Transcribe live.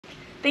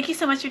Thank you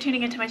so much for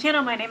tuning into my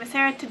channel. My name is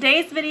Sarah.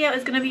 Today's video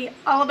is going to be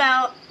all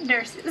about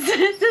nurses.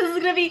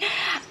 I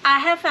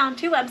have found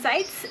two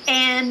websites,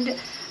 and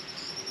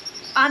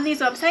on these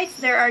websites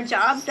there are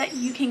jobs that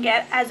you can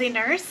get as a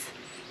nurse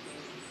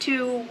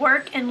to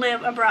work and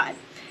live abroad.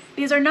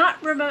 These are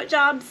not remote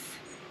jobs.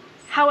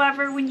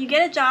 However, when you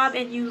get a job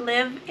and you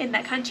live in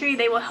that country,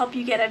 they will help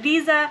you get a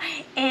visa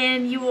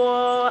and you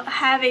will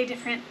have a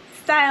different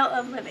style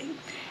of living.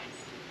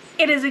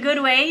 It is a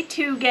good way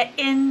to get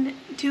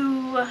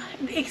into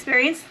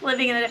experience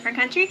living in a different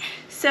country.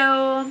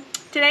 So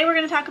today we're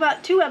going to talk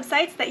about two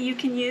websites that you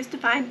can use to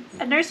find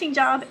a nursing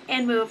job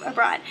and move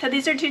abroad. So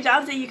these are two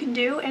jobs that you can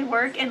do and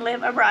work and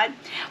live abroad.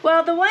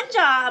 Well, the one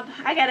job,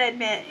 I gotta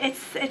admit,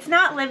 it's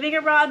not living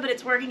abroad, but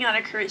it's working on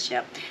a cruise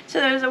ship. So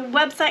there's a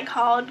website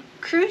called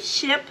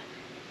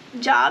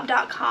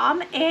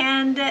cruiseshipjob.com,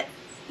 and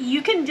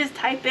you can just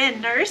type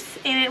in nurse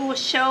and it will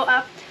show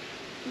up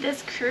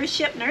this cruise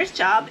ship nurse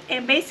job.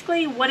 And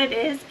basically what it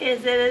is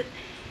that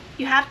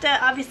you have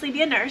to obviously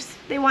be a nurse.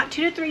 They want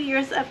 2 to 3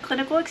 years of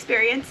clinical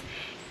experience,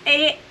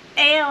 ACLS,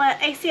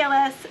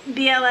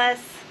 BLS,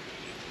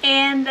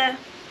 and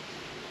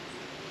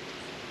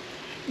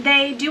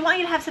they do want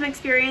you to have some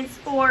experience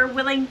or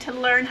willing to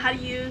learn how to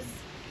use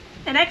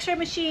an x-ray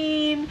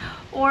machine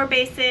or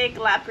basic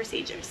lab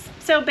procedures.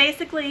 So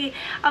basically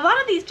a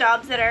lot of these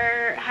jobs that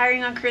are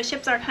hiring on cruise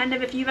ships are kind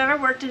of, if you've ever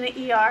worked in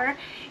an ER,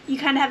 you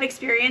kind of have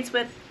experience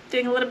with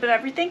doing a little bit of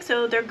everything.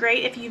 So they're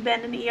great if you've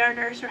been an ER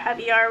nurse or have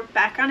ER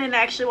background, and they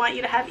actually want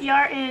you to have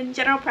ER and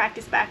general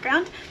practice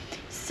background.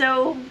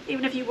 So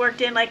even if you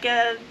worked in like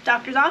a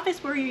doctor's office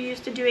where you're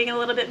used to doing a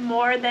little bit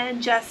more than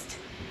just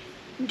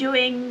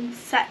doing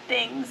set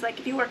things, like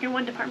if you work in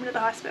one department of the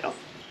hospital.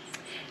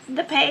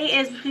 The pay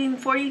is between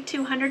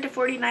 $4,200 to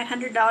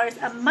 $4,900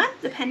 a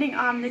month, depending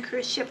on the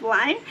cruise ship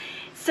line.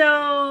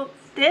 So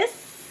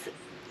this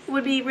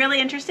would be really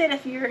interested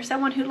if you're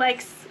someone who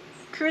likes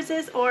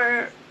cruises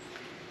or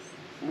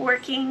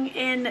working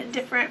in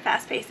different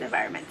fast-paced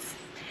environments.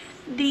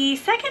 The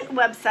second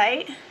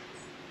website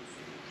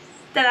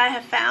that I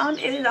have found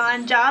is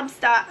on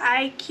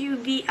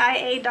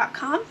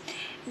jobs.iqvia.com.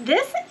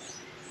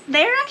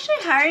 They're actually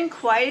hiring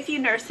quite a few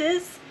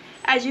nurses.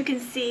 As you can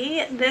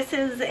see, this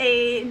is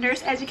a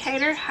nurse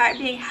educator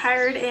being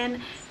hired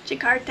in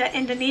Jakarta,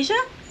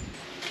 Indonesia.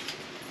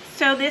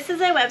 So this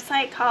is a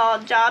website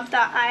called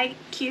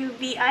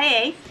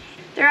jobs.iqvia.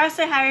 They're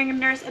also hiring a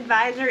nurse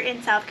advisor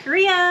in South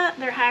Korea.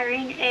 They're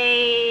hiring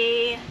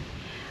a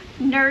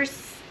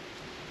nurse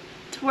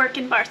to work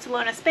in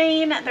Barcelona,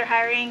 Spain. They're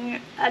hiring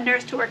a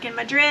nurse to work in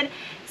Madrid.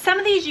 Some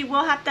of these you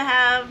will have to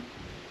have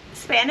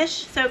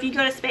Spanish. So if you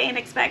go to Spain,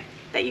 expect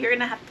that you're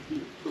going to have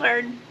to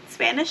learn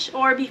Spanish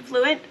or be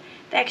fluent.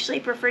 They actually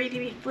prefer you to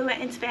be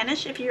fluent in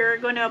Spanish if you're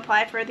going to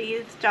apply for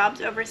these jobs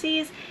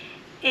overseas.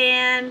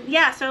 And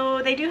yeah,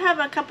 so they do have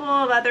a couple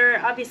of other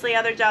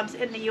jobs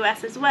in the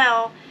US as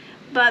well,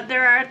 but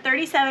there are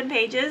 37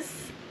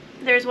 pages.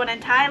 There's one in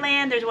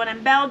Thailand, there's one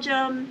in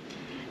Belgium,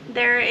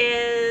 there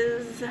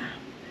is...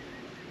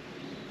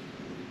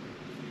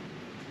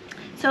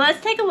 So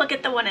let's take a look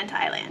at the one in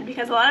Thailand,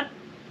 because a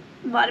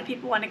lot of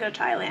people want to go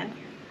to Thailand.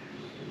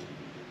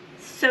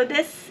 So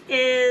this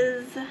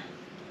is,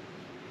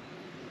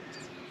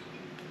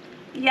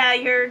 yeah,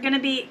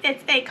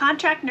 it's a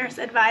contract nurse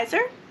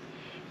advisor.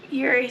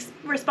 You're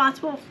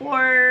responsible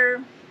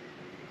for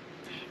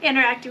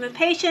interacting with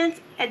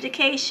patients,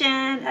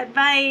 education,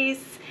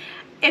 advice.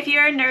 If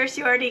you're a nurse,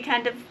 you already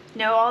kind of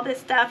know all this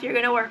stuff. You're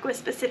going to work with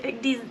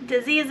specific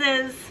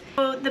diseases.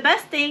 So the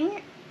best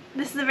thing,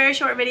 this is a very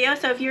short video,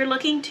 so if you're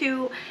looking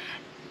to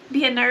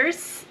be a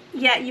nurse,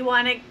 yet you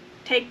want to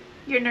take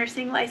your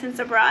nursing license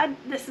abroad,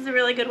 this is a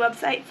really good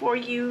website for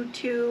you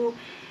to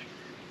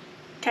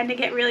kind of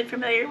get really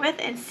familiar with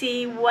and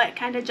see what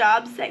kind of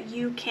jobs that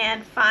you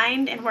can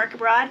find and work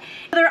abroad.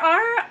 There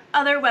are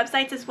other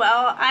websites as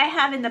well. I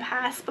have in the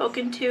past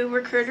spoken to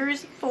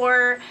recruiters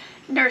for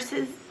nurse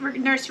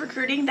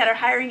recruiting that are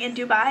hiring in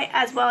Dubai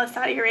as well as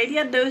Saudi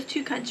Arabia. Those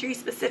two countries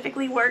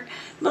specifically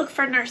look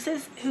for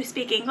nurses who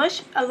speak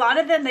English. A lot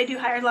of them, they do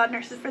hire a lot of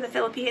nurses from the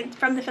Philippines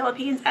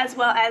as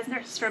well as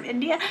nurses from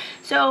India.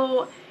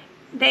 So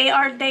they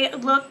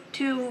look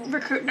to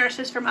recruit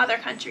nurses from other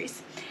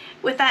countries.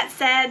 With that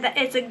said,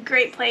 it's a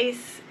great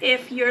place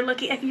if you're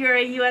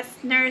a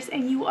US nurse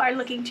and you are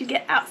looking to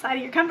get outside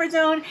of your comfort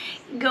zone,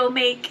 go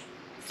make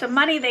some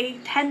money. They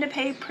tend to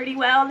pay pretty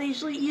well.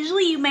 Usually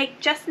you make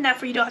just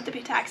enough where you don't have to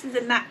pay taxes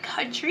in that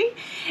country,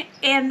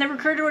 and the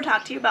recruiter will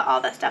talk to you about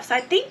all that stuff. So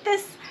I think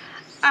this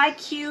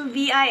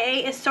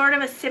IQVIA is sort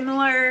of a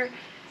similar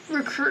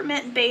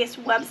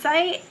recruitment-based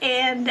website,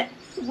 and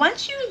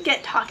once you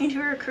get talking to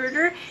a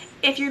recruiter,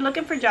 if you're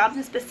looking for jobs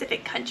in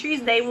specific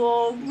countries, they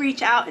will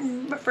reach out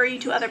and refer you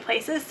to other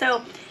places.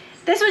 So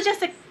this was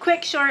just a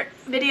quick short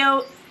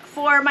video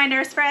for my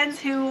nurse friends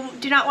who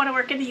do not want to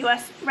work in the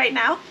US right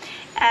now,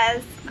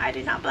 as I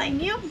do not blame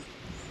you,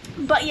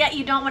 but yet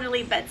you don't want to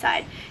leave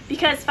bedside,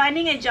 because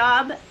finding a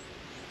job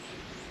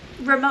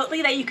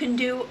remotely that you can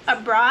do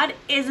abroad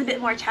is a bit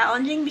more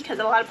challenging because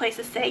a lot of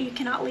places say you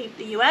cannot leave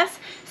the US.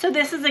 So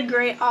this is a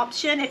great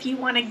option if you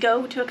want to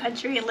go to a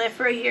country and live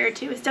for a year or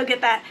two and still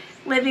get that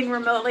living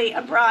remotely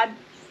abroad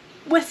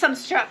with some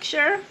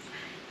structure.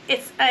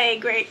 It's a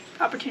great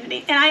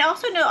opportunity. And I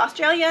also know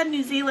Australia,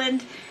 New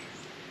Zealand,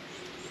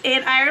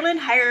 and Ireland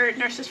hire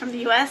nurses from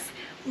the US,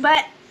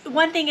 but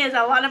one thing is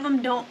a lot of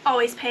them don't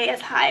always pay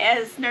as high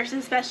as nurses,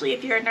 especially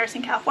if you're a nurse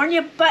in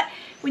California. But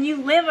when you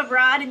live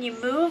abroad and you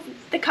move,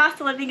 the cost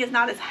of living is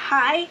not as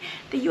high.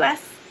 The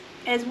US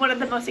is one of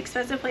the most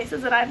expensive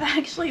places that I've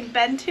actually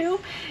been to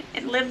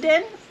and lived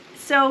in.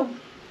 So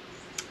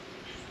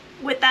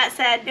with that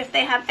said, if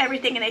they have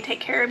everything and they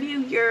take care of you,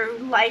 your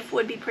life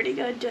would be pretty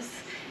good. Just,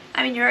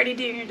 I mean, you're already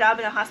doing your job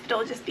in a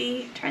hospital, just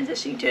be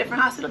transitioning to a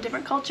different hospital,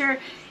 different culture,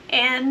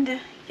 and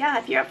yeah,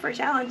 if you're up for a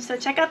challenge. So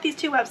check out these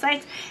two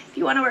websites. If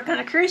you want to work on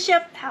a cruise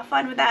ship, how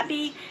fun would that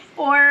be?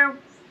 Or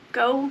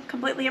go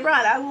completely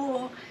abroad. I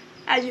will,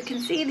 as you can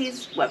see,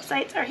 these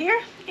websites are here,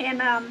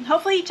 and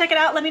hopefully check it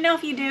out. Let me know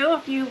if you do,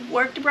 if you've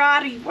worked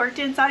abroad, or you've worked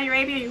in Saudi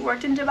Arabia, or you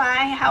worked in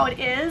Dubai, how it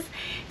is,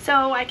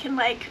 so I can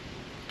like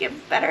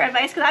give better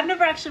advice, because I've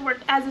never actually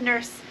worked as a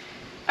nurse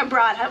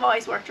abroad. I've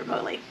always worked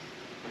remotely.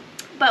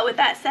 But with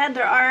that said,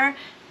 there are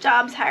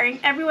jobs hiring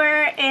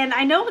everywhere, and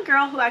I know a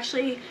girl who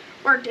actually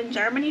worked in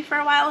Germany for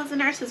a while as a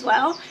nurse as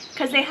well,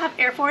 because they have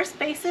Air Force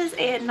bases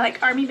and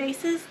like Army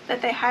bases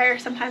that they hire.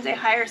 Sometimes they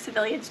hire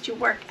civilians to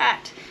work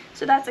at,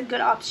 so that's a good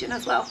option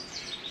as well.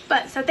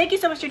 But so thank you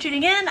so much for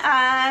tuning in,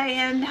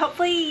 and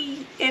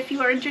hopefully if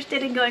you are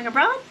interested in going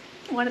abroad,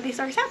 one of these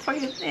are out for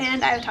you,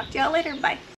 and I will talk to y'all later. Bye.